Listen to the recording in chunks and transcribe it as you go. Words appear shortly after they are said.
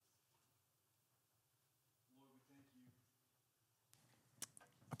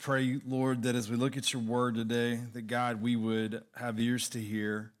pray, Lord, that as we look at your word today, that God, we would have ears to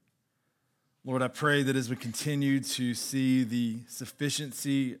hear. Lord, I pray that as we continue to see the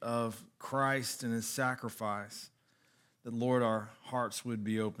sufficiency of Christ and his sacrifice, that, Lord, our hearts would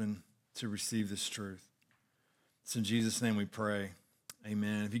be open to receive this truth. It's in Jesus' name we pray.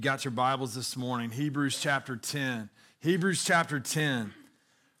 Amen. If you got your Bibles this morning, Hebrews chapter 10. Hebrews chapter 10.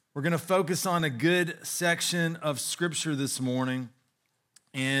 We're going to focus on a good section of Scripture this morning,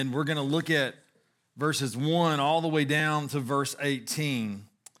 and we're going to look at verses 1 all the way down to verse 18.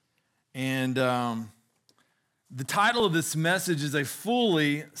 And the title of this message is A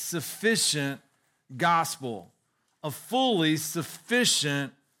Fully Sufficient Gospel. A fully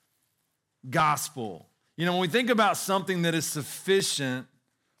sufficient gospel. You know, when we think about something that is sufficient,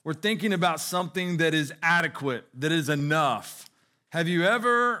 we're thinking about something that is adequate, that is enough. Have you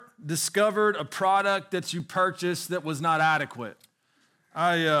ever discovered a product that you purchased that was not adequate?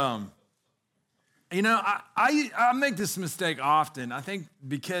 I make this mistake often. I think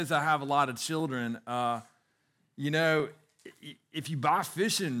because I have a lot of children, if you buy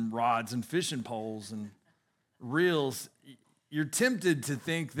fishing rods and fishing poles and reels, you're tempted to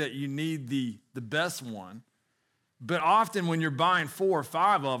think that you need the best one. But often when you're buying 4 or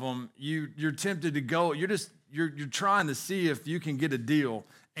 5 of them, you're tempted to go, you're trying to see if you can get a deal.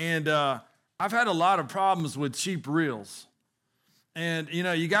 And I've had a lot of problems with cheap reels. And,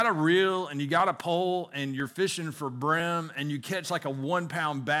 you got a reel and you got a pole and you're fishing for brim and you catch like a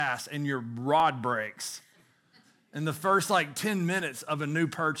 1-pound bass and your rod breaks in the first 10 minutes of a new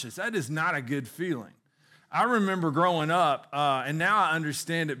purchase. That is not a good feeling. I remember growing up, and now I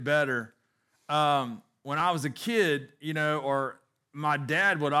understand it better. When I was a kid, or my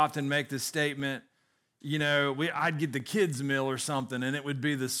dad would often make this statement, I'd get the kids' meal or something, and it would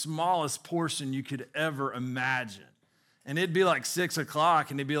be the smallest portion you could ever imagine. And it'd be like 6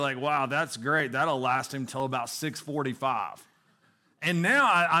 o'clock, and he'd be like, wow, that's great. That'll last him till about 6:45. And now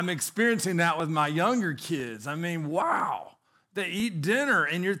I'm experiencing that with my younger kids. I mean, wow. They eat dinner,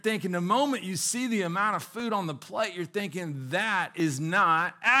 and you're thinking the moment you see the amount of food on the plate, you're thinking that is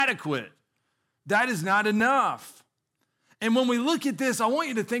not adequate. That is not enough. And when we look at this, I want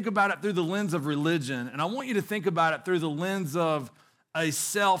you to think about it through the lens of religion, and I want you to think about it through the lens of a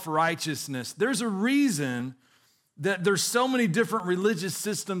self-righteousness. There's a reason that there's so many different religious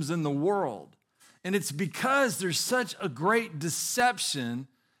systems in the world, and it's because there's such a great deception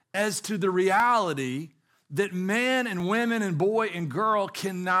as to the reality that man and women and boy and girl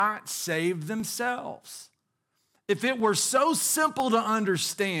cannot save themselves. If it were so simple to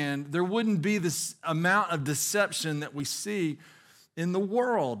understand, there wouldn't be this amount of deception that we see in the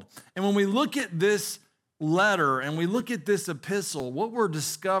world. And when we look at this letter and we look at this epistle, what we're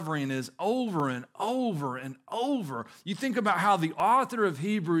discovering is over and over and over. You think about how the author of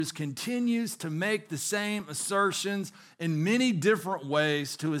Hebrews continues to make the same assertions in many different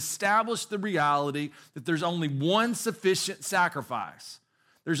ways to establish the reality that there's only one sufficient sacrifice.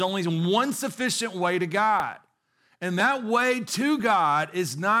 There's only one sufficient way to God. And that way to God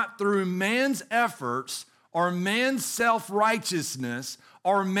is not through man's efforts or man's self-righteousness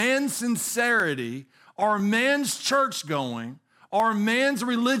or man's sincerity or man's church going, or man's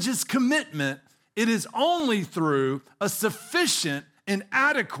religious commitment. It is only through a sufficient and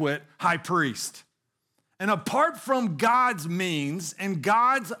adequate high priest. And apart from God's means and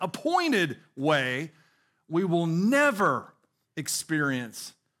God's appointed way, we will never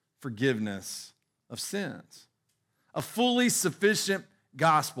experience forgiveness of sins. A fully sufficient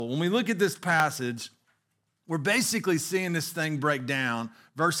gospel. When we look at this passage, we're basically seeing this thing break down,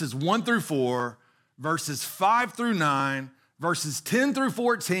 verses 1 through 4, verses 5 through 9, verses 10 through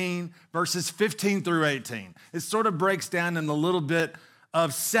 14, verses 15 through 18. It sort of breaks down in a little bit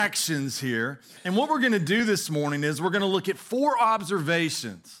of sections here. And what we're going to do this morning is we're going to look at 4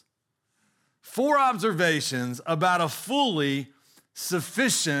 observations. 4 observations about a fully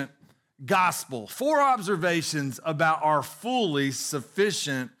sufficient gospel. 4 observations about our fully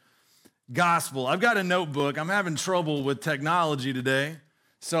sufficient gospel. I've got a notebook. I'm having trouble with technology today,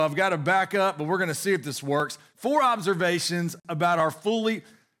 so I've got to back up, but we're going to see if this works. 4 observations about our fully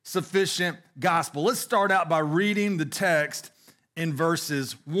sufficient gospel. Let's start out by reading the text in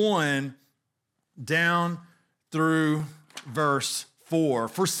verses 1 down through verse 4.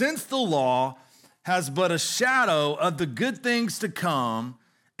 For since the law has but a shadow of the good things to come,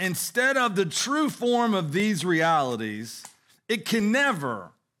 instead of the true form of these realities, it can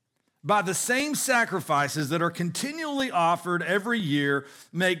never, by the same sacrifices that are continually offered every year,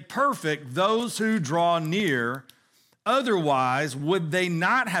 make perfect those who draw near Otherwise, would they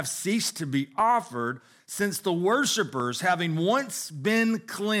not have ceased to be offered, since the worshipers, having once been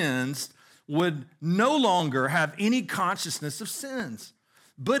cleansed, would no longer have any consciousness of sins?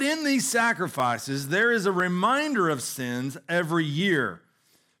 But in these sacrifices, there is a reminder of sins every year.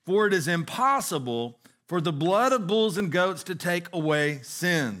 For it is impossible for the blood of bulls and goats to take away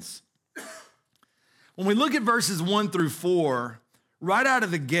sins. When we look at verses 1 through 4, right out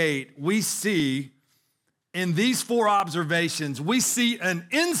of the gate, we see in these 4 observations, we see an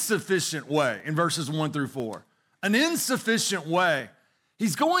insufficient way in verses 1 through 4. An insufficient way.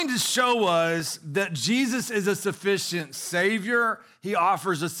 He's going to show us that Jesus is a sufficient Savior. He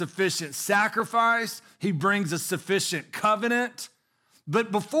offers a sufficient sacrifice. He brings a sufficient covenant.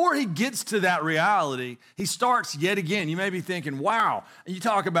 But before he gets to that reality, he starts yet again. You may be thinking, wow, you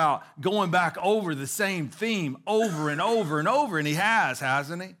talk about going back over the same theme over and over and over, and he has,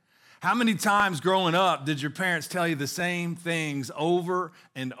 hasn't he? How many times growing up did your parents tell you the same things over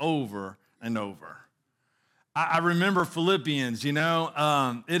and over and over? I remember Philippians, he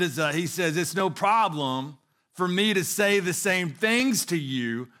says, it's no problem for me to say the same things to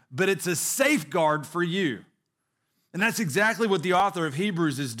you, but it's a safeguard for you. And that's exactly what the author of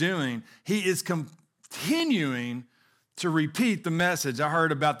Hebrews is doing. He is continuing to repeat the message. I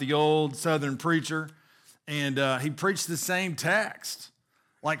heard about the old Southern preacher, and he preached the same text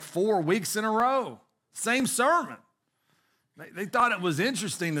like 4 weeks in a row, same sermon. They thought it was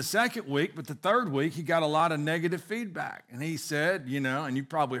interesting the second week, but the third week he got a lot of negative feedback. And he said, and you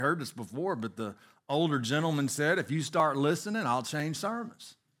probably heard this before, but the older gentleman said, if you start listening, I'll change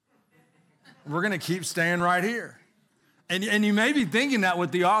sermons. We're going to keep staying right here. And you may be thinking that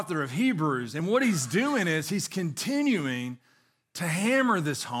with the author of Hebrews. And what he's doing is he's continuing to hammer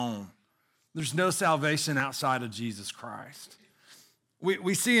this home. There's no salvation outside of Jesus Christ.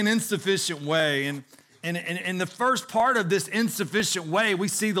 We see an insufficient way. And in the first part of this insufficient way, we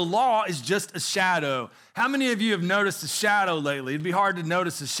see the law is just a shadow. How many of you have noticed a shadow lately? It'd be hard to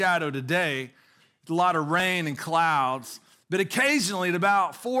notice a shadow today. A lot of rain and clouds. But occasionally at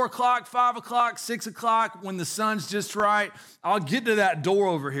about 4 o'clock, 5 o'clock, 6 o'clock, when the sun's just right, I'll get to that door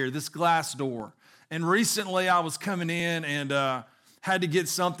over here, this glass door. And recently I was coming in and had to get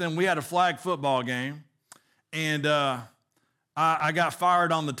something. We had a flag football game. And I got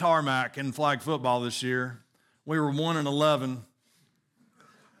fired on the tarmac in flag football this year. We were 1-11.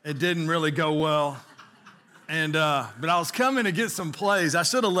 It didn't really go well. And but I was coming to get some plays. I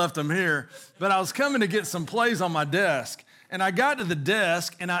should have left them here. But I was coming to get some plays on my desk. And I got to the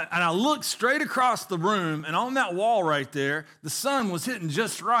desk, and I looked straight across the room, and on that wall right there, the sun was hitting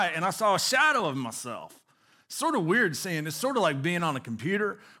just right, and I saw a shadow of myself. It's sort of weird seeing. It's sort of like being on a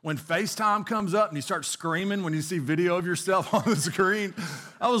computer when FaceTime comes up and you start screaming when you see video of yourself on the screen.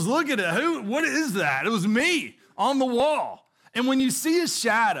 I was looking at what is that? It was me on the wall. And when you see a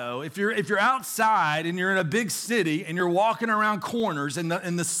shadow, if you're outside and you're in a big city and you're walking around corners and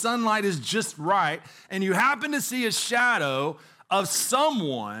the sunlight is just right, and you happen to see a shadow of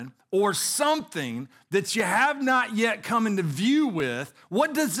someone or something that you have not yet come into view with,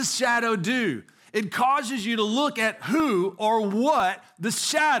 what does the shadow do? It causes you to look at who or what the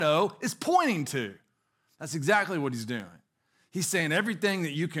shadow is pointing to. That's exactly what he's doing. He's saying everything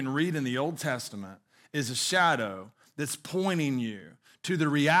that you can read in the Old Testament is a shadow that's pointing you to the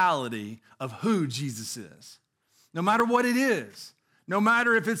reality of who Jesus is. No matter what it is, no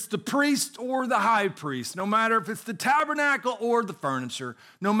matter if it's the priest or the high priest, no matter if it's the tabernacle or the furniture,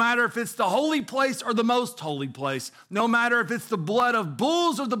 no matter if it's the holy place or the most holy place, no matter if it's the blood of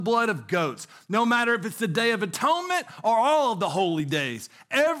bulls or the blood of goats, no matter if it's the Day of Atonement or all of the holy days,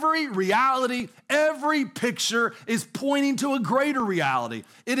 every reality, every picture is pointing to a greater reality.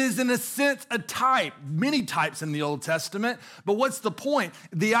 It is, in a sense, a type, many types in the Old Testament, but what's the point?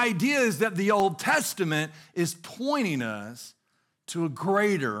 The idea is that the Old Testament is pointing us to a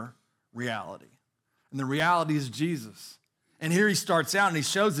greater reality. And the reality is Jesus. And here he starts out and he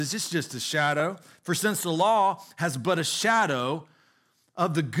shows us it's just a shadow. For since the law has but a shadow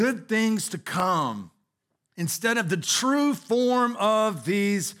of the good things to come, instead of the true form of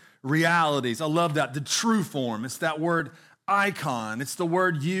these realities. I love that, the true form. It's that word icon. It's the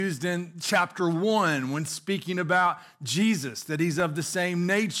word used in chapter 1 when speaking about Jesus, that he's of the same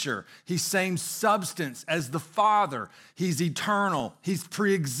nature. He's same substance as the Father. He's eternal. He's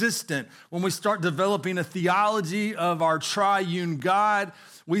pre-existent. When we start developing a theology of our triune God,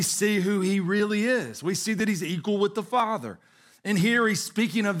 we see who he really is. We see that he's equal with the Father. And here he's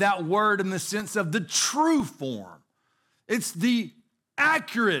speaking of that word in the sense of the true form. It's the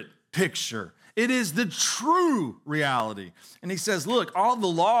accurate picture. It is the true reality. And he says, look, all the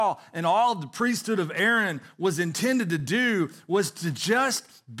law and all the priesthood of Aaron was intended to do was to just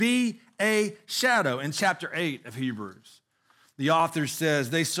be a shadow. In chapter 8 of Hebrews, the author says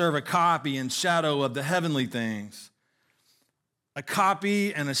they serve a copy and shadow of the heavenly things. A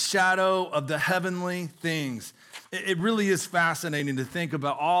copy and a shadow of the heavenly things. It really is fascinating to think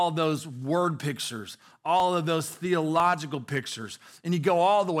about all those word pictures, all of those theological pictures. And you go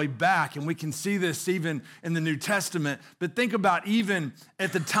all the way back, and we can see this even in the New Testament. But think about even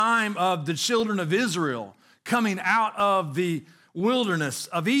at the time of the children of Israel coming out of the wilderness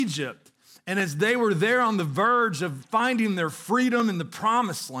of Egypt. And as they were there on the verge of finding their freedom in the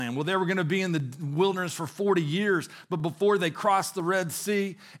promised land, well, they were going to be in the wilderness for 40 years, but before they crossed the Red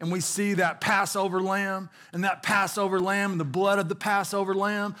Sea, and we see that Passover lamb, and that Passover lamb and the blood of the Passover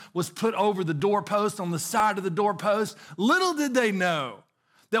lamb was put over the doorpost, on the side of the doorpost. Little did they know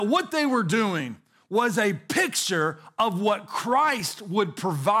that what they were doing was a picture of what Christ would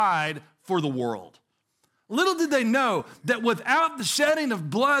provide for the world. Little did they know that without the shedding of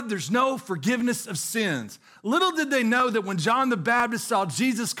blood, there's no forgiveness of sins. Little did they know that when John the Baptist saw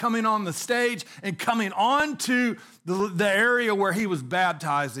Jesus coming on the stage and coming onto the area where he was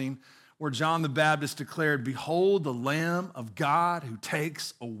baptizing, where John the Baptist declared, "Behold the Lamb of God who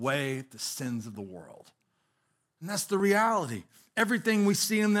takes away the sins of the world." And that's the reality. Everything we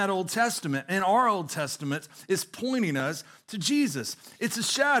see in that Old Testament, in our Old Testament, is pointing us to Jesus. It's a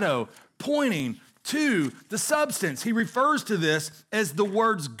shadow pointing to the substance. He refers to this as the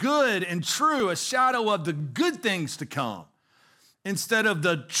words good and true, a shadow of the good things to come, instead of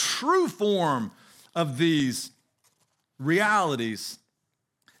the true form of these realities.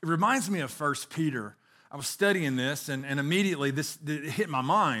 It reminds me of 1 Peter. I was studying this, and immediately it hit my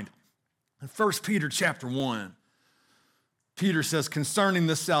mind. In 1 Peter chapter 1, Peter says, concerning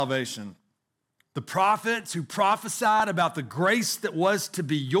this salvation, the prophets who prophesied about the grace that was to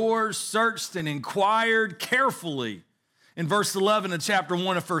be yours searched and inquired carefully. In verse 11 of chapter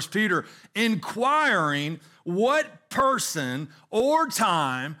 1 of 1 Peter, inquiring what person or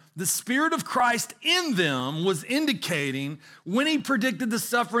time the Spirit of Christ in them was indicating when he predicted the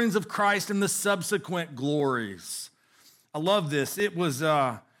sufferings of Christ and the subsequent glories. I love this. It was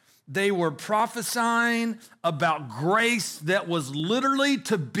they were prophesying about grace that was literally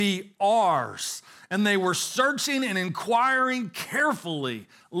to be ours. And they were searching and inquiring carefully.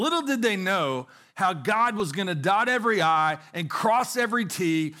 Little did they know how God was going to dot every I and cross every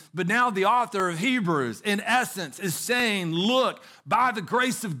T. But now the author of Hebrews, in essence, is saying, look, by the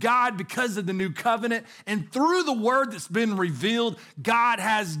grace of God, because of the new covenant, and through the word that's been revealed, God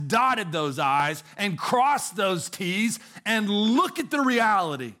has dotted those I's and crossed those T's. And look at the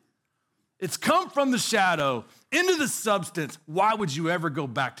reality. It's come from the shadow into the substance. Why would you ever go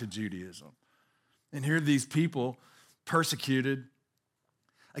back to Judaism? And here are these people persecuted.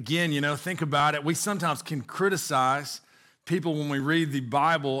 Again, think about it. We sometimes can criticize people when we read the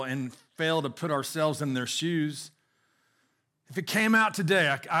Bible and fail to put ourselves in their shoes. If it came out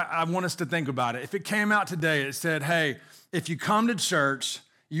today, I want us to think about it. If it came out today, it said, hey, if you come to church,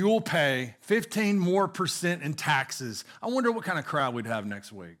 you will pay 15% more in taxes. I wonder what kind of crowd we'd have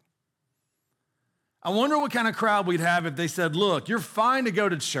next week. I wonder what kind of crowd we'd have if they said, look, you're fine to go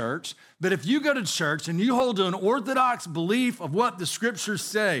to church, but if you go to church and you hold to an orthodox belief of what the scriptures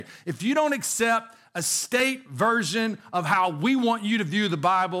say, if you don't accept a state version of how we want you to view the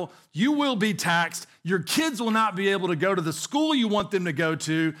Bible, you will be taxed. Your kids will not be able to go to the school you want them to go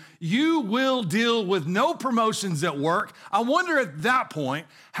to. You will deal with no promotions at work. I wonder at that point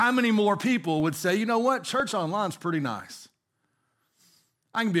how many more people would say, you know what, church online is pretty nice.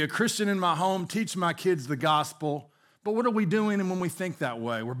 I can be a Christian in my home, teach my kids the gospel. But what are we doing when we think that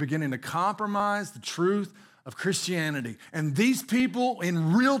way? We're beginning to compromise the truth of Christianity. And these people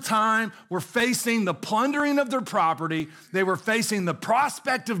in real time were facing the plundering of their property. They were facing the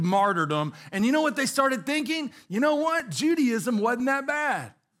prospect of martyrdom. And you know what they started thinking? You know what? Judaism wasn't that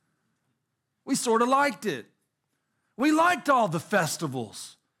bad. We sort of liked it. We liked all the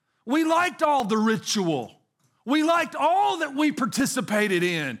festivals. We liked all the ritual. We liked all that we participated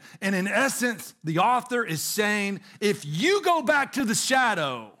in. And in essence, the author is saying, if you go back to the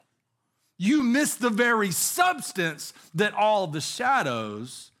shadow, you miss the very substance that all the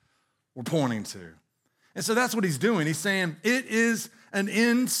shadows were pointing to. And so that's what he's doing. He's saying it is an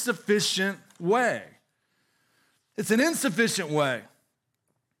insufficient way. It's an insufficient way.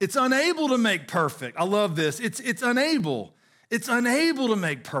 It's unable to make perfect. I love this. It's unable. It's unable to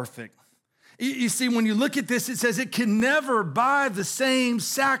make perfect. You see, when you look at this, it says it can never, by the same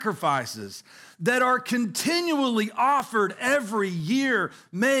sacrifices that are continually offered every year,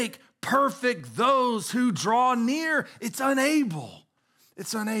 make perfect those who draw near. It's unable.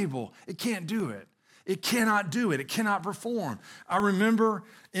 It's unable. It can't do it. It cannot do it. It cannot perform. I remember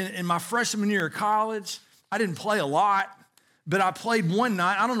in my freshman year of college, I didn't play a lot, but I played one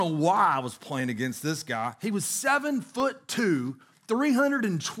night. I don't know why I was playing against this guy. He was 7'2",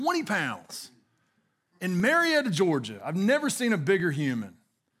 320 pounds in Marietta, Georgia. I've never seen a bigger human.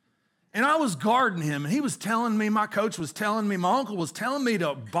 And I was guarding him, and he was telling me, my coach was telling me, my uncle was telling me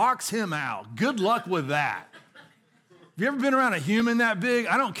to box him out. Good luck with that. Have you ever been around a human that big?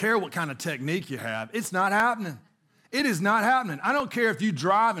 I don't care what kind of technique you have. It's not happening. It is not happening. I don't care if you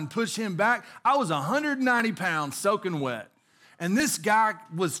drive and push him back. I was 190 pounds soaking wet. And this guy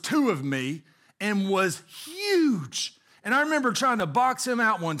was 2 of me and was huge. And I remember trying to box him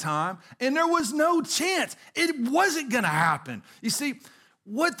out one time, and there was no chance. It wasn't going to happen. You see,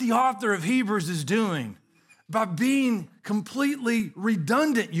 what the author of Hebrews is doing by being completely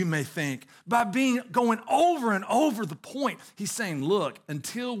redundant, you may think, by going over and over the point, he's saying, look,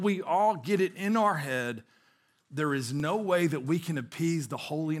 until we all get it in our head, there is no way that we can appease the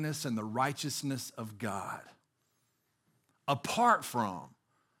holiness and the righteousness of God apart from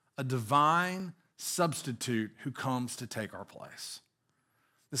a divine substitute who comes to take our place.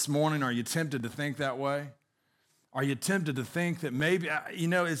 This morning, are you tempted to think that way? Are you tempted to think that maybe,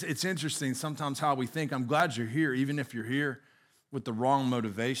 it's interesting sometimes how we think. I'm glad you're here, even if you're here with the wrong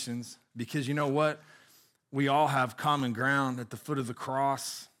motivations, because you know what? We all have common ground at the foot of the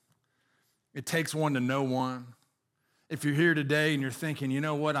cross. It takes one to know one. If you're here today and you're thinking, you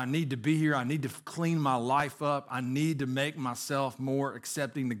know what? I need to be here. I need to clean my life up. I need to make myself more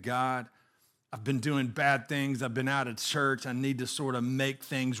accepting to God. I've been doing bad things. I've been out of church. I need to sort of make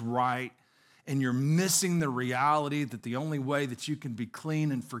things right. And you're missing the reality that the only way that you can be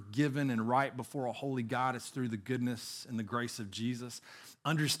clean and forgiven and right before a holy God is through the goodness and the grace of Jesus.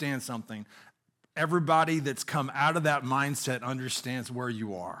 Understand something. Everybody that's come out of that mindset understands where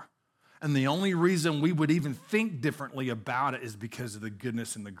you are. And the only reason we would even think differently about it is because of the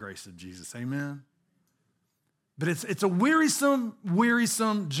goodness and the grace of Jesus. Amen? But it's a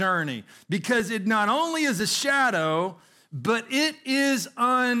wearisome journey, because it not only is a shadow, but it is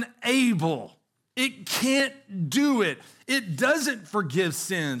unable. It can't do it. It doesn't forgive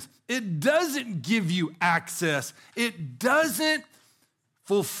sins. It doesn't give you access. It doesn't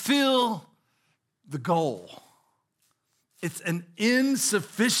fulfill the goal. It's an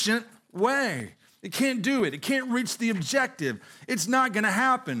insufficient way. It can't do it. It can't reach the objective. It's not going to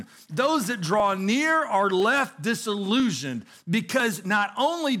happen. Those that draw near are left disillusioned, because not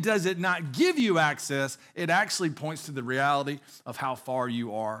only does it not give you access, it actually points to the reality of how far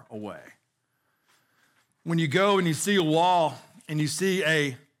you are away. When you go and you see a wall and you see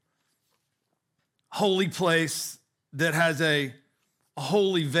a holy place that has a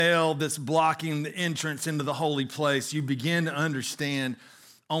holy veil that's blocking the entrance into the holy place, you begin to understand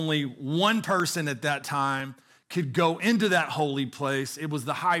only one person at that time could go into that holy place. It was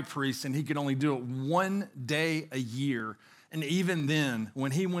the high priest, and he could only do it one day a year. And even then,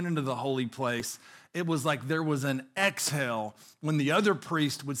 when he went into the holy place, it was like there was an exhale when the other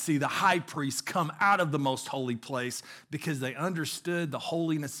priest would see the high priest come out of the most holy place, because they understood the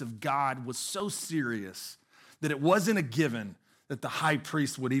holiness of God was so serious that it wasn't a given that the high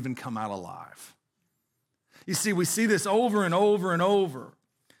priest would even come out alive. You see, we see this over and over and over.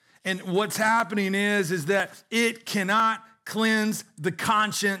 And what's happening is that it cannot cleanse the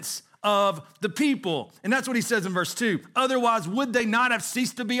conscience of the people. And that's what he says in verse 2. Otherwise, would they not have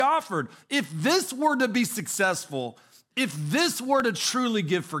ceased to be offered? If this were to be successful, if this were to truly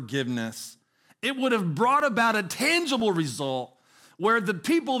give forgiveness, it would have brought about a tangible result where the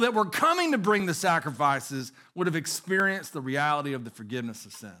people that were coming to bring the sacrifices would have experienced the reality of the forgiveness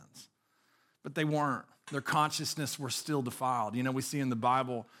of sins. But they weren't. Their consciousness were still defiled. You know, we see in the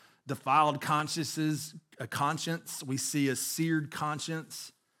Bible defiled consciences, a conscience. We see a seared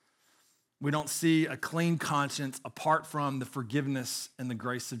conscience. We don't see a clean conscience apart from the forgiveness and the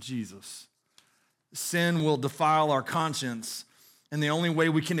grace of Jesus. Sin will defile our conscience, and the only way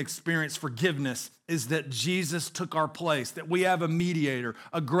we can experience forgiveness is that Jesus took our place, that we have a mediator,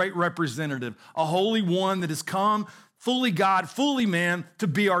 a great representative, a holy one that has come, fully God, fully man, to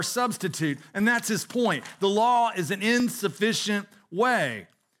be our substitute. And that's his point. The law is an insufficient way.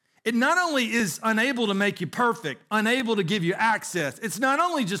 It not only is unable to make you perfect, unable to give you access, it's not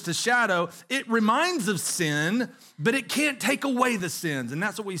only just a shadow, it reminds of sin, but it can't take away the sins. And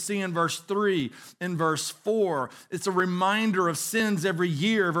that's what we see in verse 3, in verse 4. It's a reminder of sins every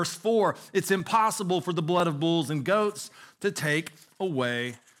year. Verse 4, it's impossible for the blood of bulls and goats to take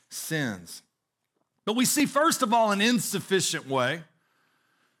away sins. But we see, first of all, an insufficient way.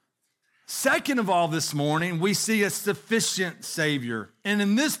 Second of all, this morning, we see a sufficient Savior. And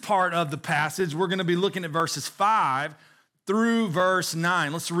in this part of the passage, we're going to be looking at verses 5 through verse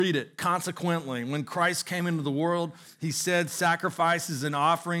 9. Let's read it. Consequently, when Christ came into the world, he said, sacrifices and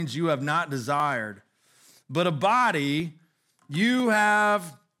offerings you have not desired, but a body you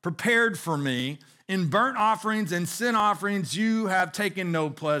have prepared for me. In burnt offerings and sin offerings you have taken no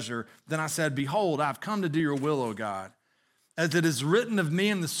pleasure. Then I said, behold, I've come to do your will, O God. As it is written of me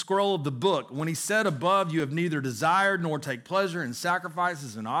in the scroll of the book, when he said above, you have neither desired nor take pleasure in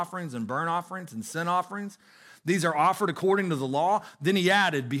sacrifices and offerings and burnt offerings and sin offerings. These are offered according to the law. Then he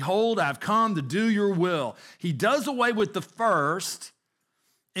added, behold, I've come to do your will. He does away with the first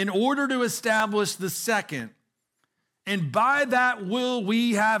in order to establish the second. And by that will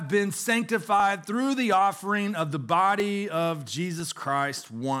we have been sanctified through the offering of the body of Jesus Christ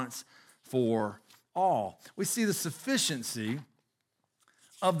once for all. We see the sufficiency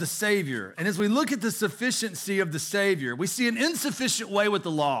of the Savior. And as we look at the sufficiency of the Savior, we see an insufficient way with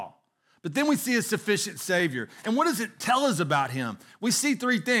the law, but then we see a sufficient Savior. And what does it tell us about him? We see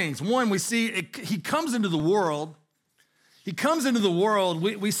three things. One, we see he comes into the world. He comes into the world.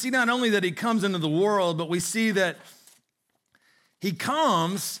 We see not only that he comes into the world, but we see that he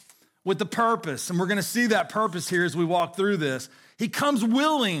comes with a purpose, and we're going to see that purpose here as we walk through this. He comes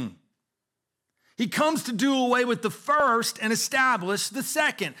willing. He comes to do away with the first and establish the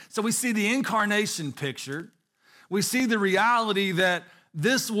second. So we see the incarnation pictured. We see the reality that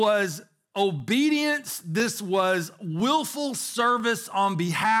this was obedience, this was willful service on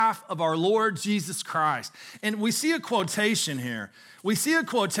behalf of our Lord Jesus Christ. And we see a quotation here. We see a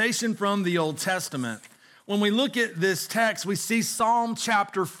quotation from the Old Testament. When we look at this text, we see Psalm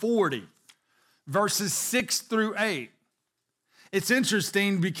chapter 40, verses 6 through 8. It's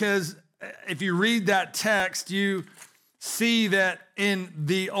interesting because if you read that text, you see that in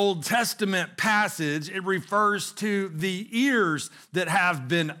the Old Testament passage, it refers to the ears that have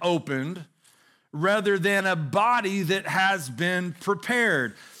been opened rather than a body that has been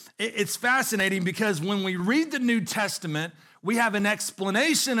prepared. It's fascinating because when we read the New Testament, we have an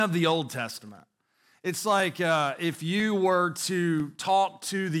explanation of the Old Testament. It's like if you were to talk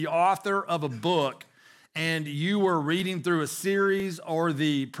to the author of a book and you were reading through a series or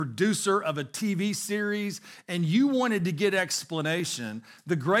the producer of a TV series and you wanted to get explanation,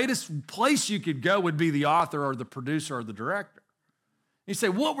 the greatest place you could go would be the author or the producer or the director. You say,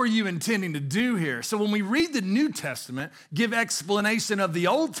 what were you intending to do here? So when we read the New Testament, give explanation of the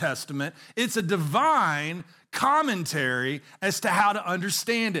Old Testament, it's a divine commentary as to how to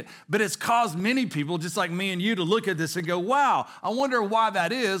understand it. But it's caused many people, just like me and you, to look at this and go, wow, I wonder why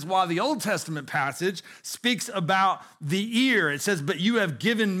that is, why the Old Testament passage speaks about the ear. It says, but you have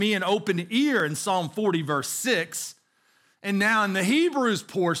given me an open ear in Psalm 40, verse 6. And now in the Hebrews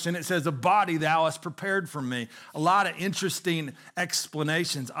portion, it says, a body thou hast prepared for me. A lot of interesting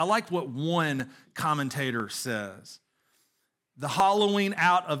explanations. I like what one commentator says. The hollowing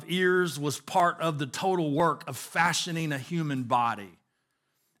out of ears was part of the total work of fashioning a human body.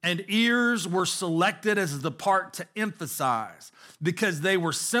 And ears were selected as the part to emphasize because they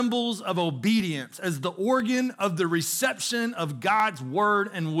were symbols of obedience as the organ of the reception of God's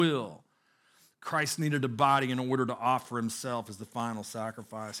word and will. Christ needed a body in order to offer himself as the final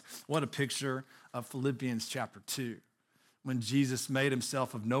sacrifice. What a picture of Philippians chapter 2, when Jesus made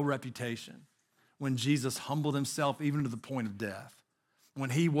himself of no reputation, when Jesus humbled himself even to the point of death, when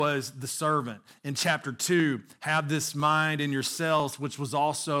he was the servant. In chapter 2, have this mind in yourselves, which was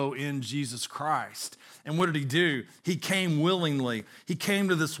also in Jesus Christ. And what did he do? He came willingly. He came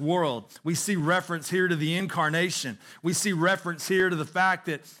to this world. We see reference here to the incarnation. We see reference here to the fact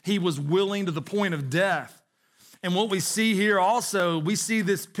that he was willing to the point of death. And what we see here also, we see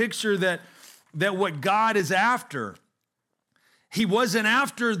this picture that what God is after. He wasn't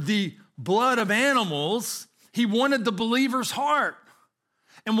after the blood of animals. He wanted the believer's heart.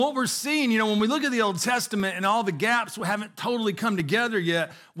 And what we're seeing, when we look at the Old Testament and all the gaps haven't totally come together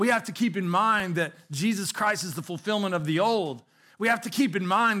yet, we have to keep in mind that Jesus Christ is the fulfillment of the old. We have to keep in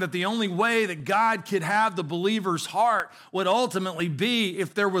mind that the only way that God could have the believer's heart would ultimately be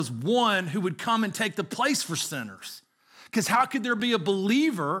if there was one who would come and take the place for sinners. Because how could there be a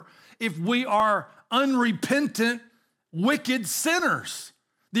believer if we are unrepentant, wicked sinners?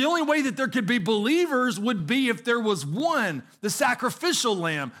 The only way that there could be believers would be if there was one, the sacrificial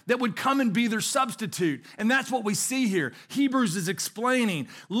lamb, that would come and be their substitute. And that's what we see here. Hebrews is explaining,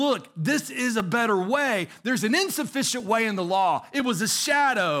 look, this is a better way. There's an insufficient way in the law. It was a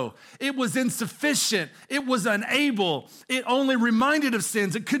shadow. It was insufficient. It was unable. It only reminded of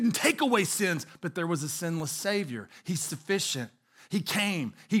sins. It couldn't take away sins. But there was a sinless Savior. He's sufficient. He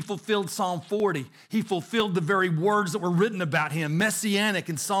came. He fulfilled Psalm 40. He fulfilled the very words that were written about him, messianic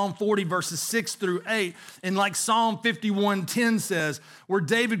in Psalm 40, verses 6 through 8. And like Psalm 51:10 says, where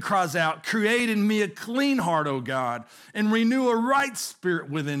David cries out, create in me a clean heart, O God, and renew a right spirit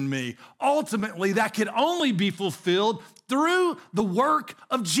within me. Ultimately, that could only be fulfilled through the work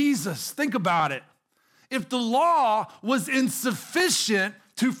of Jesus. Think about it. If the law was insufficient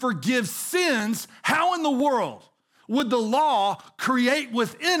to forgive sins, how in the world would the law create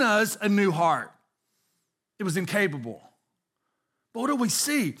within us a new heart? It was incapable. But what do we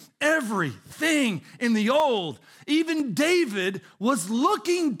see? Everything in the old, even David was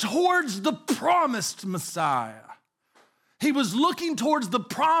looking towards the promised Messiah. He was looking towards the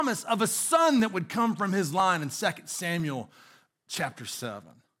promise of a son that would come from his line in 2 Samuel chapter 7.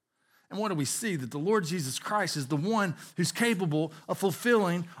 And what do we see? That the Lord Jesus Christ is the one who's capable of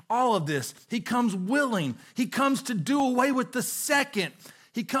fulfilling all of this. He comes willing. He comes to do away with the second.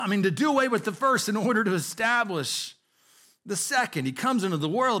 To do away with the first in order to establish the second. He comes into the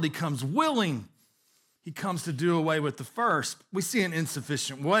world. He comes willing. He comes to do away with the first. We see an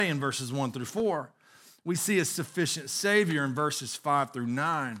insufficient way in verses 1 through 4. We see a sufficient Savior in verses 5 through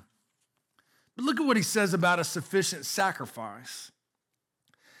 9. But look at what he says about a sufficient sacrifice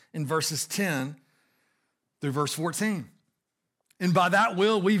in verses 10 through verse 14. And by that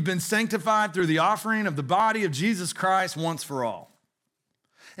will we've been sanctified through the offering of the body of Jesus Christ once for all.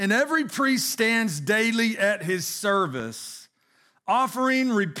 And every priest stands daily at his service, offering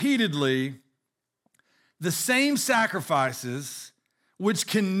repeatedly the same sacrifices which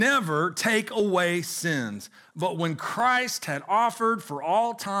can never take away sins. But when Christ had offered for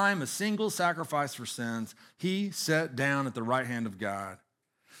all time a single sacrifice for sins, he sat down at the right hand of God,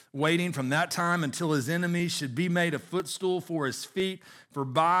 waiting from that time until his enemies should be made a footstool for his feet. For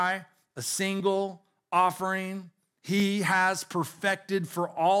by a single offering, he has perfected for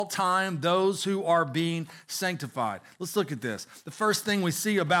all time those who are being sanctified. Let's look at this. The first thing we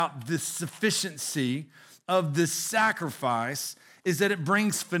see about the sufficiency of this sacrifice is that it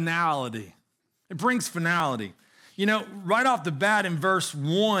brings finality. It brings finality. You know, right off the bat in verse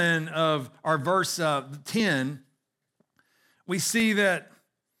 1 of our verse 10, we see that,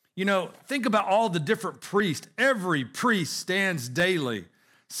 think about all the different priests. Every priest stands daily.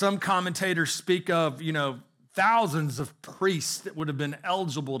 Some commentators speak of, thousands of priests that would have been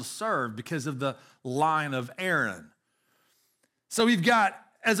eligible to serve because of the line of Aaron. So we've got,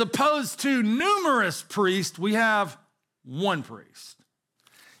 as opposed to numerous priests, we have one priest.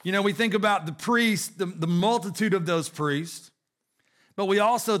 We think about the priests, the multitude of those priests, but we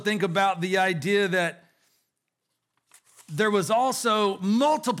also think about the idea that there was also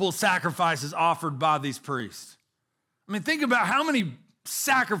multiple sacrifices offered by these priests. Think about how many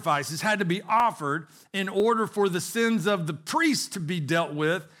sacrifices had to be offered in order for the sins of the priests to be dealt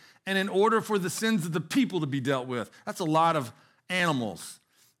with and in order for the sins of the people to be dealt with. That's a lot of animals.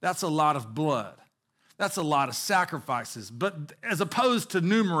 That's a lot of blood. That's a lot of sacrifices. But as opposed to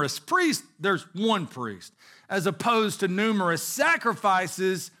numerous priests, there's one priest. As opposed to numerous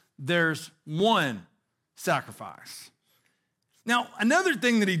sacrifices, there's one sacrifice. Now, another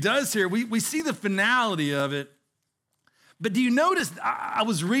thing that he does here, we see the finality of it. But do you notice, I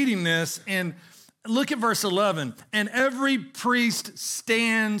was reading this, and look at verse 11. And every priest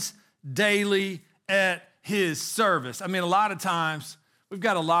stands daily at his service. A lot of times, we've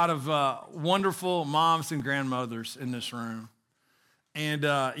got a lot of wonderful moms and grandmothers in this room. And,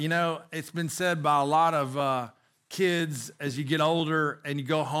 it's been said by a lot of kids as you get older and you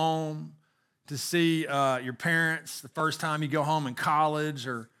go home to see your parents the first time you go home in college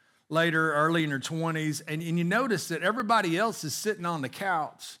or later, early in your 20s, and you notice that everybody else is sitting on the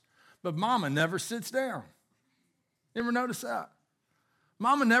couch, but mama never sits down. You ever notice that?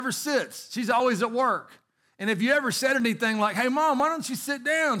 Mama never sits. She's always at work. And if you ever said anything like, hey, Mom, why don't you sit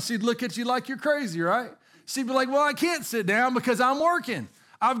down? She'd look at you like you're crazy, right? She'd be like, well, I can't sit down because I'm working.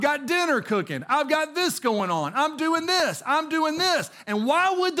 I've got dinner cooking. I've got this going on. I'm doing this. I'm doing this. And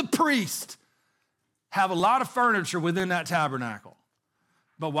why would the priest have a lot of furniture within that tabernacle?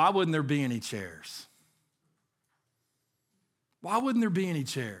 But why wouldn't there be any chairs? Why wouldn't there be any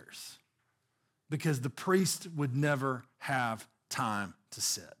chairs? Because the priest would never have time to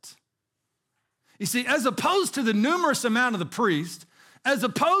sit. You see, as opposed to the numerous amount of the priest, as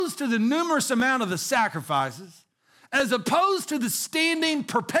opposed to the numerous amount of the sacrifices, as opposed to the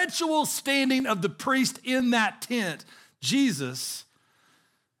perpetual standing of the priest in that tent, Jesus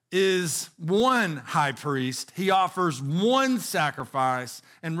is one high priest. He offers one sacrifice,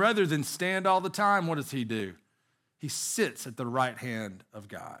 and rather than stand all the time, what does he do? He sits at the right hand of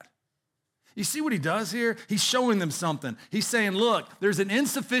God. You see what he does here? He's showing them something. He's saying, look, there's an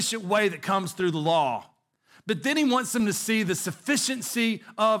insufficient way that comes through the law. But then he wants them to see the sufficiency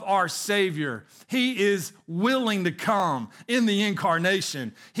of our Savior. He is willing to come in the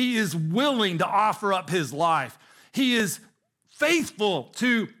incarnation. He is willing to offer up his life. He is faithful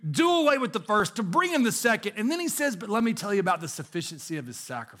to do away with the first, to bring in the second. And then he says, but let me tell you about the sufficiency of his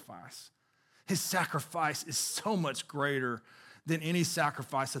sacrifice. His sacrifice is so much greater than any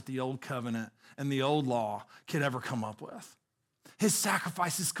sacrifice that the old covenant and the old law could ever come up with. His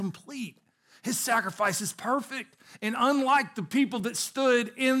sacrifice is complete. His sacrifice is perfect. And unlike the people that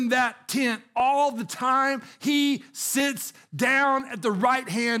stood in that tent all the time, he sits down at the right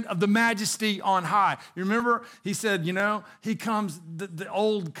hand of the majesty on high. You remember, he said, he comes, the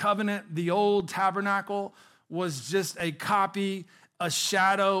old covenant, the old tabernacle was just a copy, a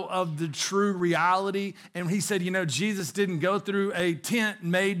shadow of the true reality. And he said, Jesus didn't go through a tent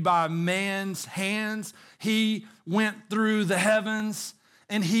made by man's hands. He went through the heavens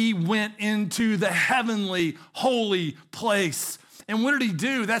and he went into the heavenly holy place. And what did he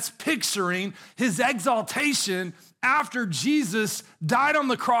do? That's picturing his exaltation after Jesus died on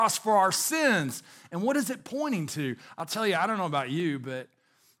the cross for our sins. And what is it pointing to? I'll tell you, I don't know about you, but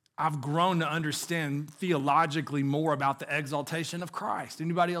I've grown to understand theologically more about the exaltation of Christ.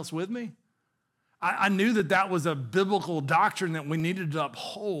 Anybody else with me? I knew that was a biblical doctrine that we needed to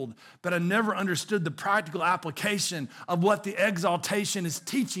uphold, but I never understood the practical application of what the exaltation is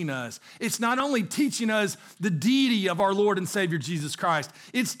teaching us. It's not only teaching us the deity of our Lord and Savior Jesus Christ,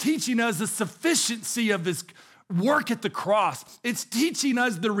 it's teaching us the sufficiency of his work at the cross. It's teaching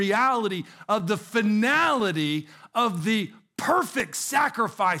us the reality of the finality of the perfect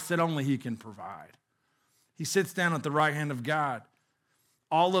sacrifice that only he can provide. He sits down at the right hand of God.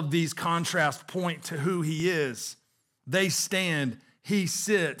 All of these contrasts point to who he is. They stand, he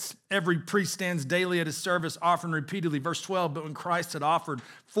sits. Every priest stands daily at his service, offering repeatedly. Verse 12, but when Christ had offered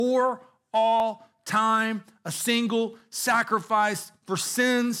for all time a single sacrifice for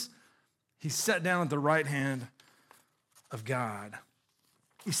sins, he sat down at the right hand of God.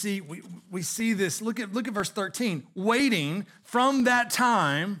 You see, we see this. Look at verse 13. Waiting from that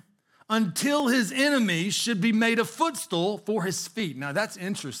time until his enemies should be made a footstool for his feet. Now that's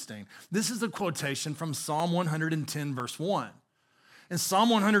interesting. This is a quotation from Psalm 110, verse 1. In Psalm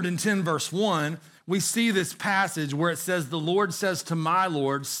 110, verse 1, we see this passage where it says, the Lord says to my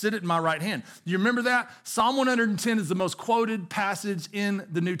Lord, sit at my right hand. Do you remember that? Psalm 110 is the most quoted passage in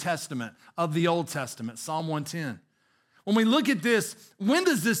the New Testament of the Old Testament, Psalm 110. When we look at this, when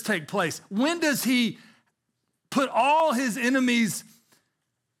does this take place? When does he put all his enemies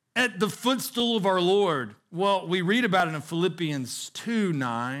at the footstool of our Lord? Well, we read about it in Philippians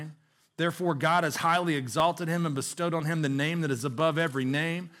 2:9. Therefore, God has highly exalted him and bestowed on him the name that is above every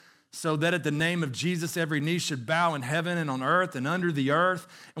name, so that at the name of Jesus, every knee should bow in heaven and on earth and under the earth.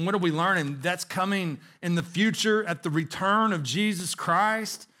 And what are we learning? That's coming in the future at the return of Jesus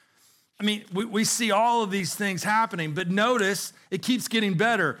Christ. I mean, we see all of these things happening, but notice it keeps getting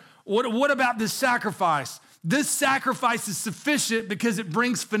better. What about this sacrifice? This sacrifice is sufficient because it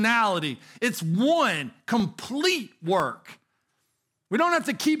brings finality. It's one complete work. We don't have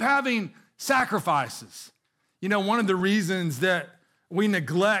to keep having sacrifices. One of the reasons that we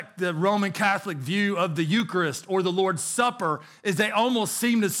neglect the Roman Catholic view of the Eucharist or the Lord's Supper is they almost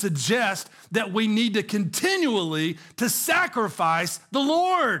seem to suggest that we need to continually to sacrifice the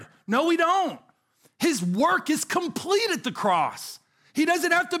Lord. No, we don't. His work is complete at the cross. He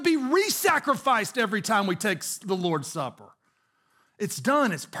doesn't have to be re-sacrificed every time we take the Lord's Supper. It's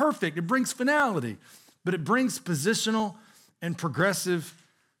done, it's perfect, it brings finality, but it brings positional and progressive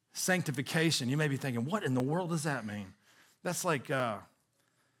sanctification. You may be thinking, what in the world does that mean? That's like,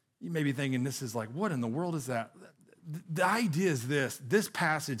 you may be thinking this is like, what in the world is that? The idea is this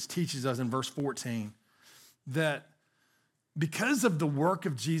passage teaches us in verse 14 that because of the work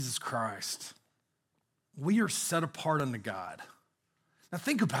of Jesus Christ, we are set apart unto God. Now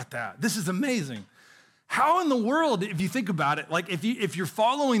think about that. This is amazing. How in the world, if you think about it, like if you're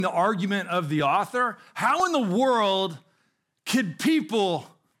following the argument of the author, how in the world could people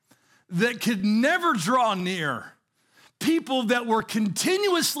that could never draw near, people that were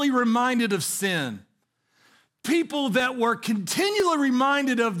continuously reminded of sin, people that were continually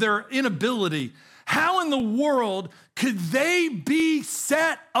reminded of their inability, how in the world could they be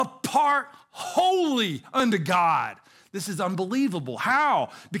set apart holy unto God? This is unbelievable. How?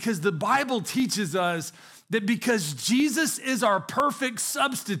 Because the Bible teaches us that because Jesus is our perfect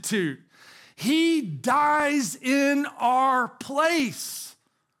substitute, he dies in our place.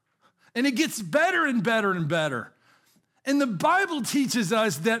 And it gets better and better and better. And the Bible teaches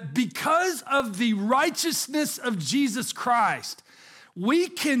us that because of the righteousness of Jesus Christ, we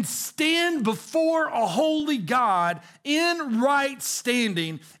can stand before a holy God in right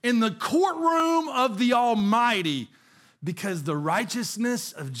standing in the courtroom of the Almighty, because the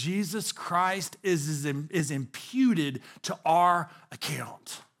righteousness of Jesus Christ is imputed to our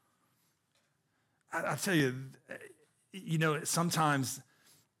account. I tell you, sometimes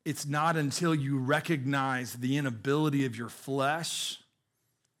it's not until you recognize the inability of your flesh,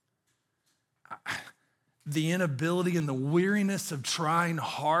 the inability and the weariness of trying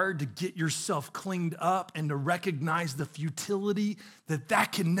hard to get yourself cleaned up and to recognize the futility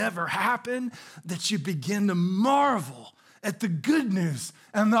that can never happen, that you begin to marvel at the good news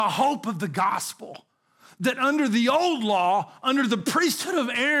and the hope of the gospel. That under the old law, under the priesthood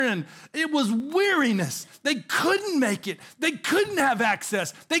of Aaron, it was weariness. They couldn't make it. They couldn't have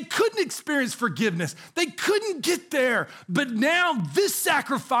access. They couldn't experience forgiveness. They couldn't get there. But now this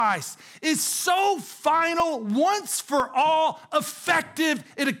sacrifice is so final, once for all, effective.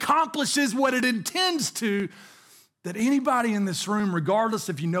 It accomplishes what it intends to, that anybody in this room, regardless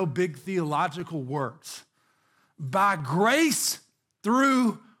if you know big theological words, by grace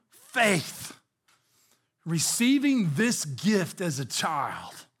through faith, receiving this gift as a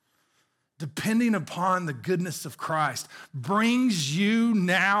child, depending upon the goodness of Christ, brings you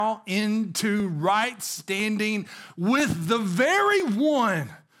now into right standing with the very one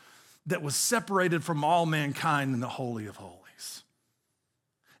that was separated from all mankind in the Holy of Holies.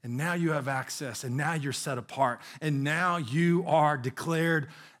 And now you have access, and now you're set apart, and now you are declared,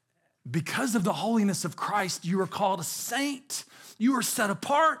 because of the holiness of Christ, you are called a saint. You are set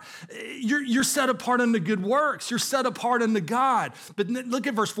apart. You're set apart unto good works. You're set apart unto God. But look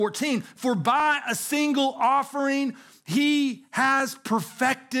at verse 14. For by a single offering, he has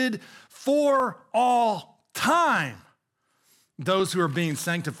perfected for all time those who are being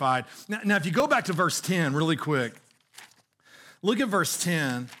sanctified. Now, if you go back to verse 10 really quick, look at verse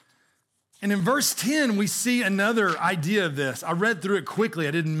 10. And in verse 10, we see another idea of this. I read through it quickly.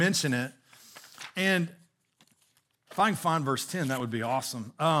 I didn't mention it. And if I can find verse 10, that would be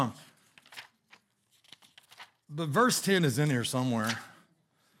awesome. But verse 10 is in here somewhere.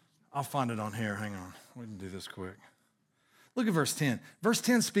 I'll find it on here. Hang on. We can do this quick. Look at verse 10. Verse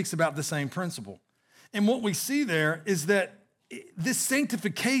 10 speaks about the same principle. And what we see there is that this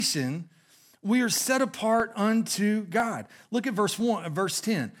sanctification, we are set apart unto God. Look at verse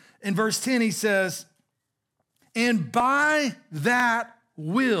 10. In verse 10, he says, and by that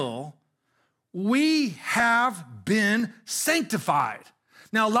will we have been sanctified.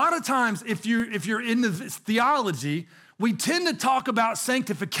 Now, a lot of times, if you're into this theology, we tend to talk about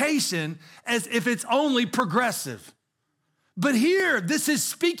sanctification as if it's only progressive. But here, this is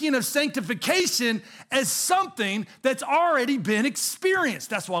speaking of sanctification as something that's already been experienced.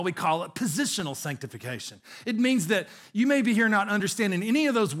 That's why we call it positional sanctification. It means that you may be here not understanding any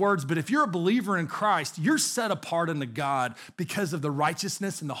of those words, but if you're a believer in Christ, you're set apart unto God because of the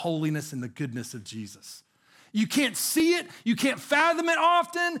righteousness and the holiness and the goodness of Jesus. You can't see it, you can't fathom it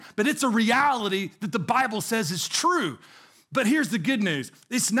often, but it's a reality that the Bible says is true. But here's the good news.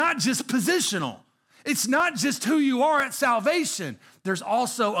 It's not just positional. It's not just who you are at salvation. There's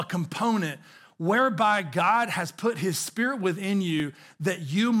also a component whereby God has put his spirit within you that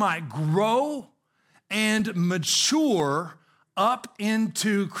you might grow and mature up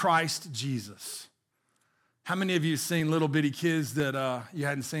into Christ Jesus. How many of you have seen little bitty kids that you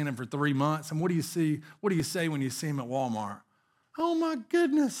hadn't seen them for 3 months? And what do you see? What do you say when you see them at Walmart? Oh my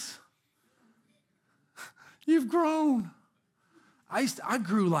goodness, you've grown. I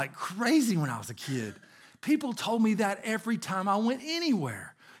grew like crazy when I was a kid. People told me that every time I went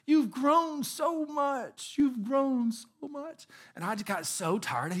anywhere. You've grown so much. You've grown so much. And I just got so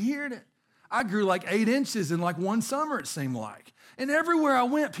tired of hearing it. I grew like 8 inches in like one summer, it seemed like. And everywhere I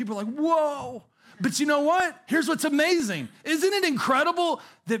went, people were like, whoa. But you know what? Here's what's amazing. Isn't it incredible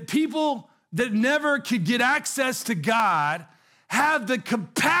that people that never could get access to God have the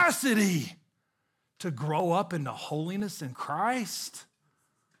capacity to grow up into holiness in Christ?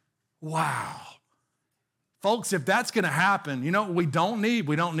 Wow. Folks, if that's going to happen, you know what we don't need?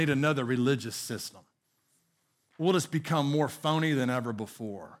 We don't need another religious system. We'll just become more phony than ever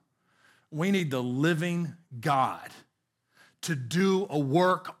before. We need the living God to do a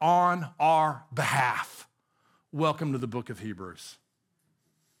work on our behalf. Welcome to the book of Hebrews.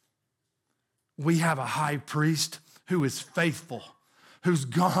 We have a high priest who is faithful who's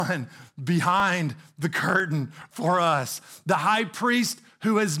gone behind the curtain for us, the high priest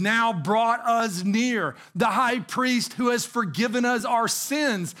who has now brought us near, the high priest who has forgiven us our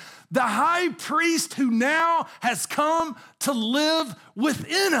sins, the high priest who now has come to live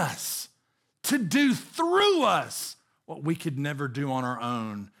within us, to do through us what we could never do on our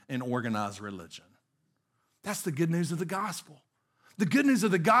own in organized religion. That's the good news of the gospel. The good news of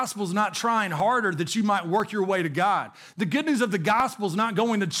the gospel is not trying harder that you might work your way to God. The good news of the gospel is not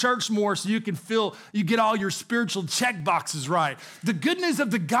going to church more so you get all your spiritual check boxes right. The good news of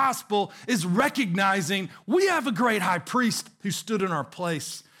the gospel is recognizing we have a great high priest who stood in our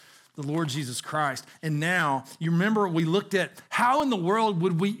place, the Lord Jesus Christ. And now, you remember we looked at how in the world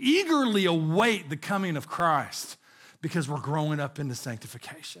would we eagerly await the coming of Christ? Because we're growing up into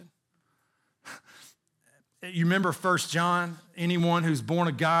sanctification. You remember 1 John, anyone who's born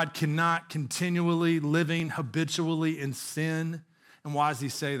of God cannot continually living habitually in sin. And why does he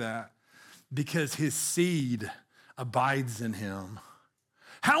say that? Because his seed abides in him.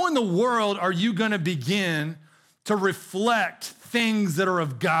 How in the world are you going to begin to reflect things that are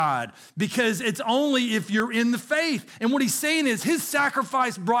of God? Because it's only if you're in the faith. And what he's saying is his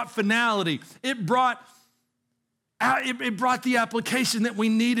sacrifice brought finality. It brought the application that we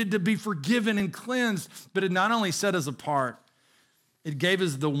needed to be forgiven and cleansed, but it not only set us apart, it gave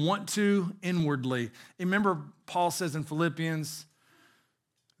us the want to inwardly. Remember, Paul says in Philippians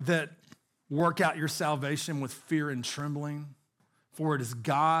that work out your salvation with fear and trembling, for it is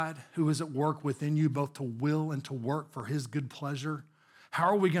God who is at work within you both to will and to work for his good pleasure. How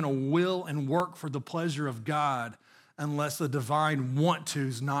are we going to will and work for the pleasure of God unless the divine want to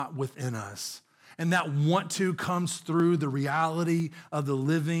is not within us? And that want to comes through the reality of the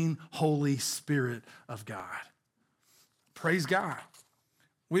living Holy Spirit of God. Praise God.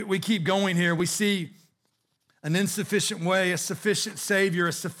 We keep going here. We see an insufficient way, a sufficient Savior,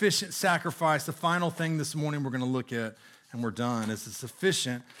 a sufficient sacrifice. The final thing this morning we're going to look at, and we're done, is a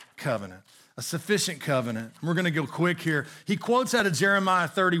sufficient covenant. A sufficient covenant. We're going to go quick here. He quotes out of Jeremiah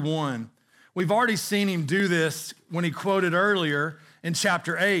 31. We've already seen him do this when he quoted earlier in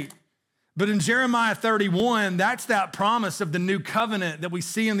chapter 8. But in Jeremiah 31, that's that promise of the new covenant that we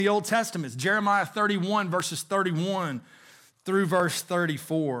see in the Old Testament. It's Jeremiah 31, verses 31 through verse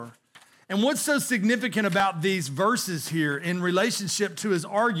 34. And what's so significant about these verses here in relationship to his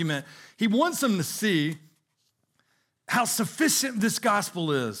argument, he wants them to see how sufficient this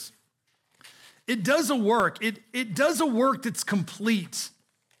gospel is. It does a work. It does a work that's complete.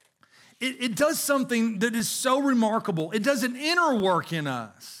 It does something that is so remarkable. It does an inner work in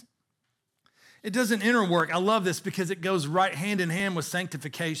us. It does an inner work. I love this because it goes right hand in hand with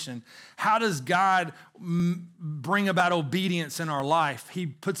sanctification. How does God bring about obedience in our life? He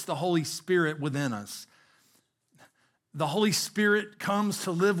puts the Holy Spirit within us. The Holy Spirit comes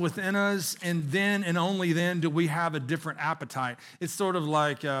to live within us, and then and only then do we have a different appetite. It's sort of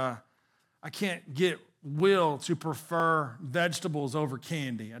like I can't get Will to prefer vegetables over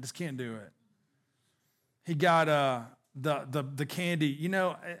candy. I just can't do it. He got the candy,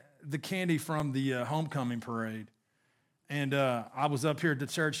 the candy from the homecoming parade. And I was up here at the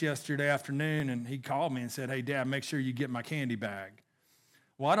church yesterday afternoon, and he called me and said, "Hey, Dad, make sure you get my candy bag."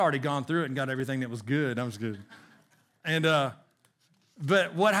 Well, I'd already gone through it and got everything that was good. That was good. And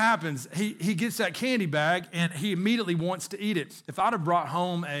but what happens, he gets that candy bag, and he immediately wants to eat it. If I'd have brought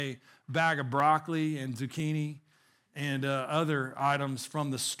home a bag of broccoli and zucchini and other items from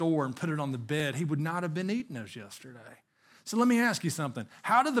the store and put it on the bed, he would not have been eating those yesterday. So let me ask you something.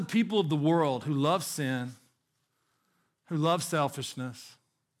 How do the people of the world who love sin, who love selfishness,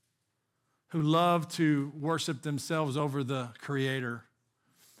 who love to worship themselves over the Creator,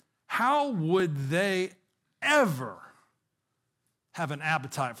 how would they ever have an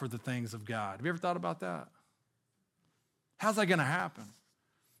appetite for the things of God? Have you ever thought about that? How's that going to happen?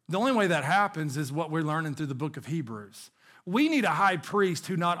 The only way that happens is what we're learning through the book of Hebrews. We need a high priest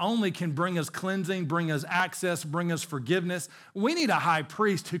who not only can bring us cleansing, bring us access, bring us forgiveness. We need a high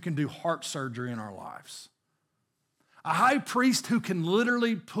priest who can do heart surgery in our lives. A high priest who can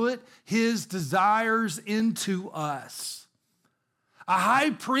literally put his desires into us. A high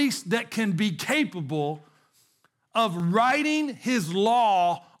priest that can be capable of writing his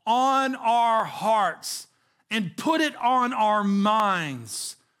law on our hearts and put it on our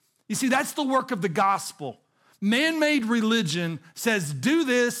minds. You see, that's the work of the gospel. Man-made religion says, do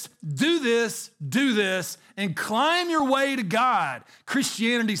this, do this, do this, and climb your way to God.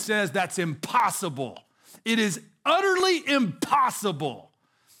 Christianity says that's impossible. It is utterly impossible.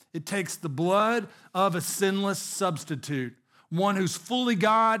 It takes the blood of a sinless substitute, one who's fully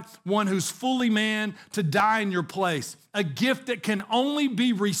God, one who's fully man, to die in your place. A gift that can only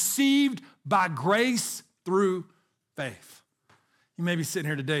be received by grace through faith. You may be sitting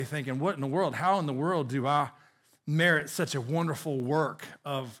here today thinking, what in the world? How in the world do I merit such a wonderful work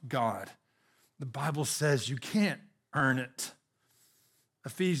of God? The Bible says you can't earn it.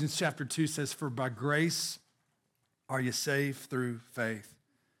 Ephesians chapter 2 says, for by grace are you saved through faith,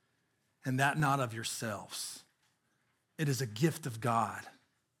 and that not of yourselves. It is a gift of God,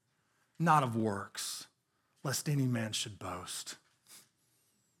 not of works, lest any man should boast.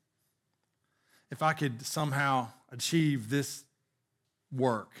 If I could somehow achieve this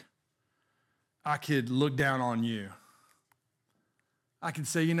work, I could look down on you. I could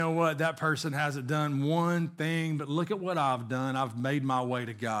say, you know what, that person hasn't done one thing, but look at what I've done. I've made my way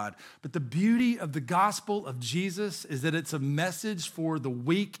to God. But the beauty of the gospel of Jesus is that it's a message for the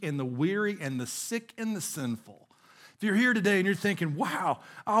weak and the weary and the sick and the sinful. If you're here today and you're thinking, wow,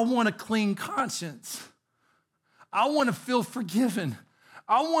 I want a clean conscience. I want to feel forgiven.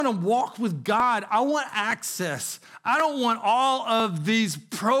 I want to walk with God. I want access. I don't want all of these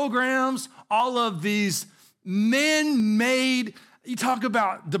programs, all of these man-made, you talk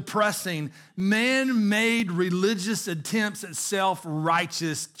about depressing, man-made religious attempts at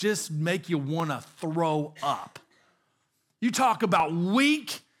self-righteous just make you want to throw up. You talk about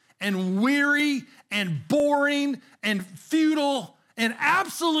weak and weary and boring and futile and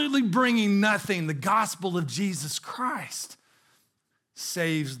absolutely bringing nothing. The gospel of Jesus Christ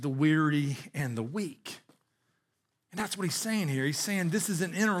saves the weary and the weak. And that's what he's saying here. He's saying this is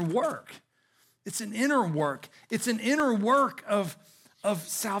an inner work. It's an inner work. It's an inner work of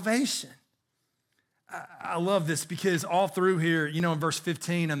salvation. I love this because all through here, you know, in verse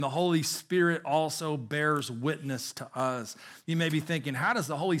 15, and the Holy Spirit also bears witness to us. You may be thinking, how does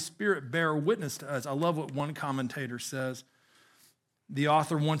the Holy Spirit bear witness to us? I love what one commentator says. The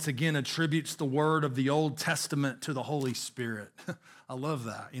author once again attributes the word of the Old Testament to the Holy Spirit. I love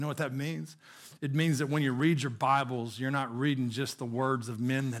that. You know what that means? It means that when you read your Bibles, you're not reading just the words of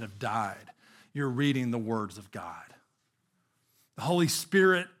men that have died. You're reading the words of God. The Holy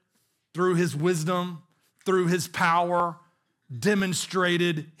Spirit, through his wisdom, through his power,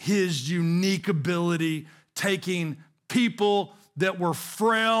 demonstrated his unique ability, taking people that were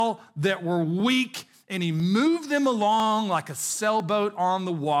frail, that were weak, and he moved them along like a sailboat on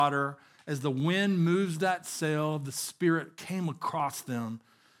the water. As the wind moves that sail, the Spirit came across them,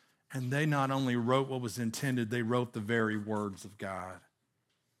 and they not only wrote what was intended, they wrote the very words of God.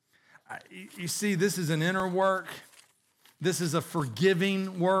 You see, this is an inner work. This is a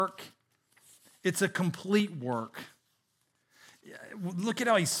forgiving work. It's a complete work. Look at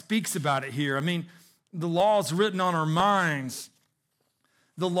how he speaks about it here. I mean, the law is written on our minds.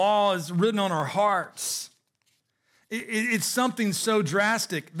 The law is written on our hearts. It's something so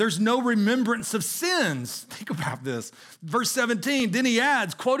drastic. There's no remembrance of sins. Think about this. Verse 17, then he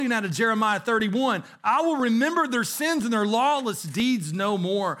adds, quoting out of Jeremiah 31, I will remember their sins and their lawless deeds no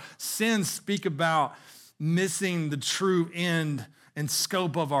more. Sins speak about missing the true end and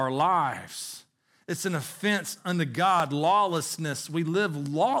scope of our lives. It's an offense unto God. Lawlessness, we live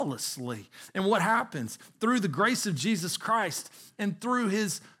lawlessly. And what happens? Through the grace of Jesus Christ and through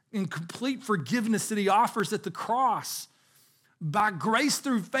his in complete forgiveness that he offers at the cross. By grace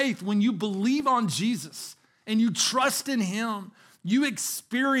through faith, when you believe on Jesus and you trust in him, you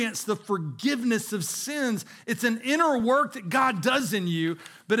experience the forgiveness of sins. It's an inner work that God does in you,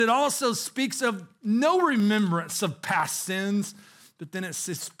 but it also speaks of no remembrance of past sins. But then it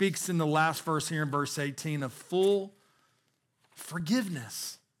speaks in the last verse here in verse 18 of full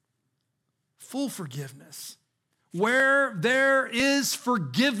forgiveness. Full forgiveness. Where there is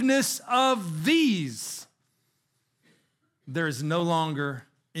forgiveness of these, there is no longer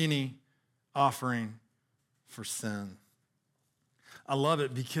any offering for sin. I love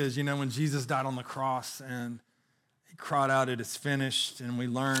it because, you know, when Jesus died on the cross and he cried out, it is finished, and we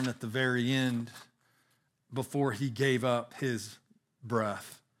learn at the very end, before he gave up his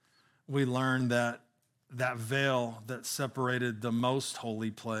breath, we learn that that veil that separated the most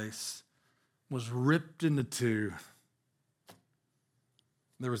holy place was ripped into two.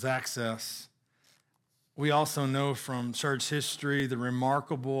 There was access. We also know from church history the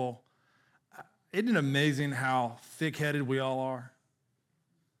remarkable, isn't it amazing how thick-headed we all are?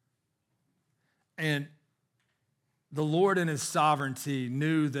 And the Lord in his sovereignty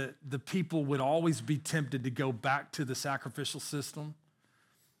knew that the people would always be tempted to go back to the sacrificial system.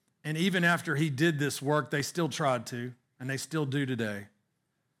 And even after he did this work, they still tried to, and they still do today.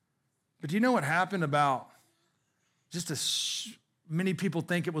 But do you know what happened about just a Many people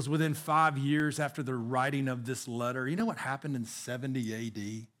think it was within 5 years after the writing of this letter. You know what happened in 70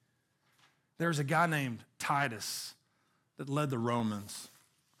 AD? There was a guy named Titus that led the Romans,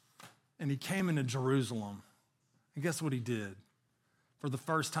 and he came into Jerusalem. And guess what he did? For the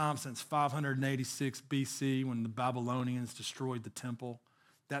first time since 586 BC, when the Babylonians destroyed the temple,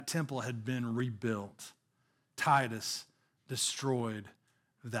 that temple had been rebuilt. Titus destroyed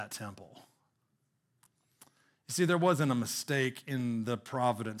that temple. You see, there wasn't a mistake in the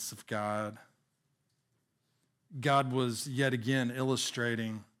providence of God. God was yet again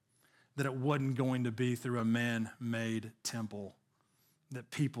illustrating that it wasn't going to be through a man-made temple that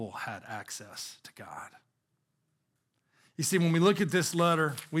people had access to God. You see, when we look at this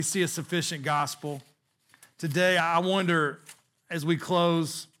letter, we see a sufficient gospel. Today, I wonder, as we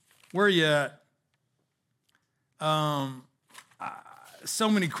close, where are you at? So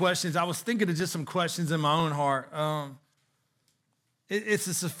many questions. I was thinking of just some questions in my own heart. It's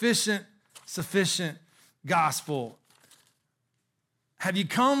a sufficient gospel. Have you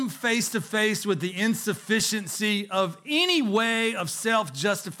come face to face with the insufficiency of any way of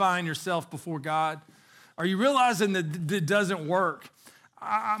self-justifying yourself before God? Are you realizing that it doesn't work?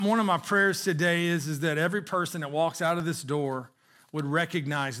 One of my prayers today is that every person that walks out of this door would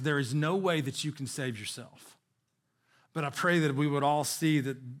recognize there is no way that you can save yourself. But I pray that we would all see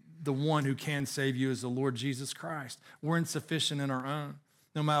that the one who can save you is the Lord Jesus Christ. We're insufficient in our own,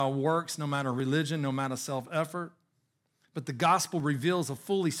 no matter works, no matter religion, no matter self-effort. But the gospel reveals a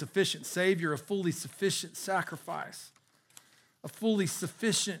fully sufficient Savior, a fully sufficient sacrifice, a fully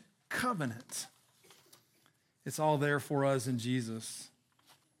sufficient covenant. It's all there for us in Jesus.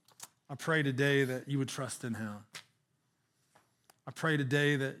 I pray today that you would trust in him. I pray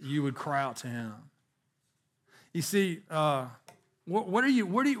today that you would cry out to him. You see, what are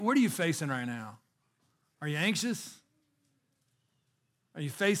you facing right now? Are you anxious? Are you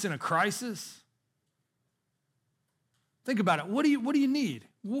facing a crisis? Think about it. What do you need?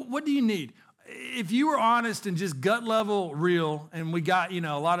 What do you need? If you were honest and just gut level real, and we got,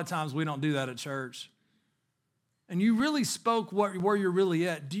 a lot of times we don't do that at church, and you really spoke where you're really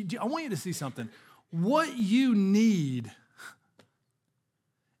at, I want you to see something. What you need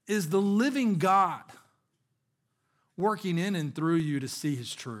is the living God working in and through you to see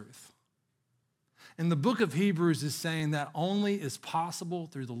his truth. And the book of Hebrews is saying that only is possible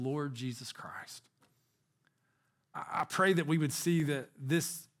through the Lord Jesus Christ. I pray that we would see that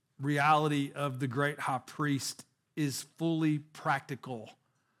this reality of the great high priest is fully practical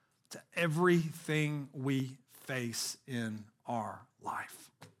to everything we face in our life.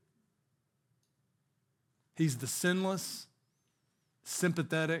 He's the sinless,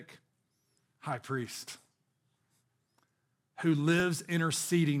 sympathetic high priest who lives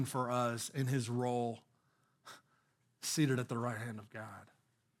interceding for us in his role, seated at the right hand of God.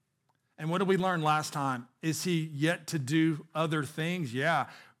 And what did we learn last time? Is he yet to do other things? Yeah,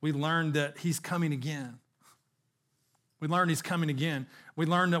 we learned that he's coming again. We learned he's coming again. We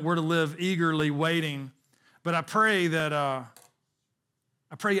learned that we're to live eagerly waiting. But I pray that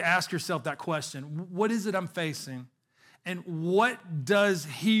you ask yourself that question. What is it I'm facing? And what does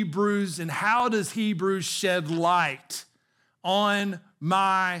Hebrews and how does Hebrews shed light on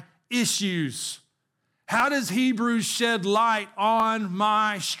my issues? How does Hebrews shed light on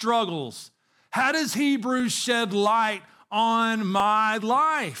my struggles? How does Hebrews shed light on my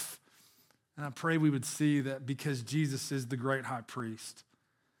life? And I pray we would see that because Jesus is the great high priest,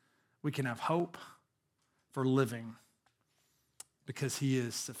 we can have hope for living because he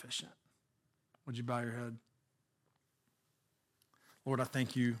is sufficient. Would you bow your head? Lord, I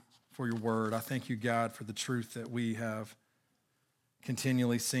thank you for your word. I thank you, God, for the truth that we have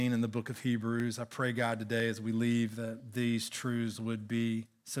continually seen in the book of Hebrews. I pray, God, today as we leave that these truths would be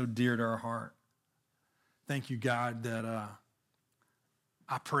so dear to our heart. Thank you, God, that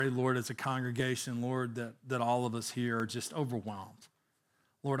I pray, Lord, as a congregation, Lord, that all of us here are just overwhelmed.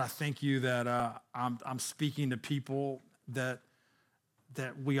 Lord, I thank you that I'm speaking to people that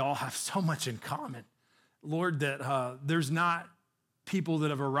we all have so much in common. Lord, that there's not people that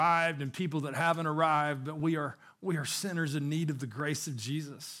have arrived and people that haven't arrived, but we are sinners in need of the grace of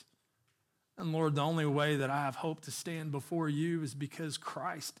Jesus. And Lord, the only way that I have hope to stand before you is because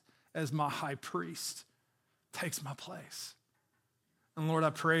Christ, as my high priest, takes my place. And Lord, I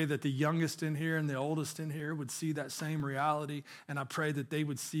pray that the youngest in here and the oldest in here would see that same reality, and I pray that they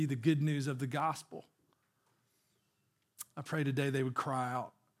would see the good news of the gospel. I pray today they would cry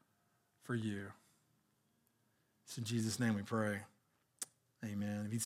out for you. It's in Jesus' name we pray. Amen.